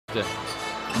to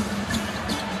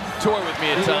toy with me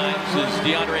at times as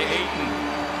DeAndre Ayton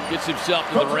gets himself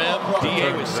to the rim.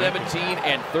 DA with 17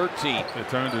 and 13. It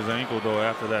turned his ankle though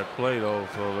after that play though,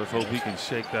 so let's hope he can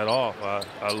shake that off.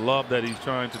 I love that he's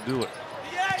trying to do it.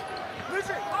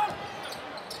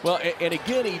 Well, and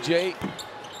again, EJ,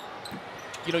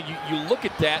 you know, you look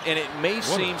at that and it may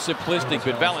seem simplistic,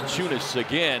 but Valanciunas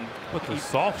again with a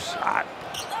soft shot.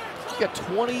 He's got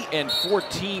 20 and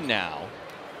 14 now.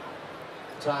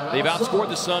 They've outscored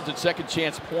the Suns in second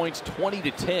chance points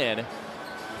 20-10.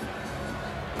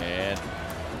 And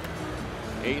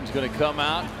Ayton's going to come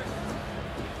out.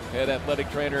 Head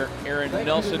athletic trainer Aaron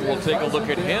Nelson will take a look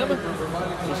at him.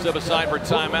 We'll step aside for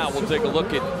timeout. We'll take a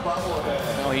look at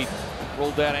how he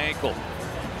rolled that ankle.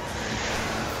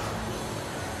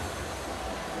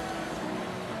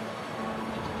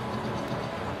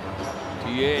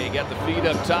 TA got the feet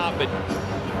up top, but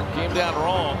came down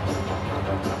wrong.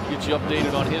 Get you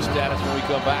updated on his status when we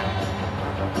come back.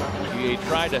 TA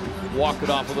tried to walk it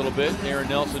off a little bit. Aaron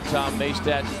Nelson, Tom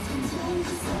Maystat,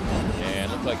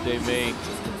 and looked like they may.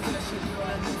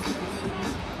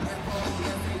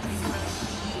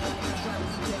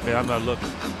 Hey, I'm not looking.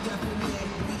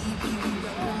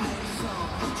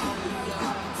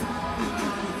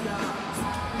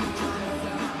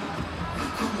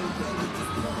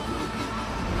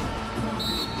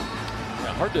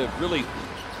 Hard to really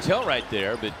tell right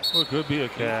there, but well, it could be a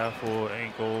calf or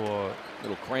ankle or a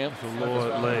little cramp. It's a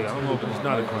lower leg. I don't know if it's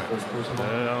not a cramp.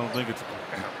 I don't think it's a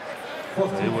cramp.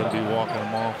 They wouldn't be walking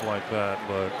him off like that,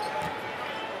 but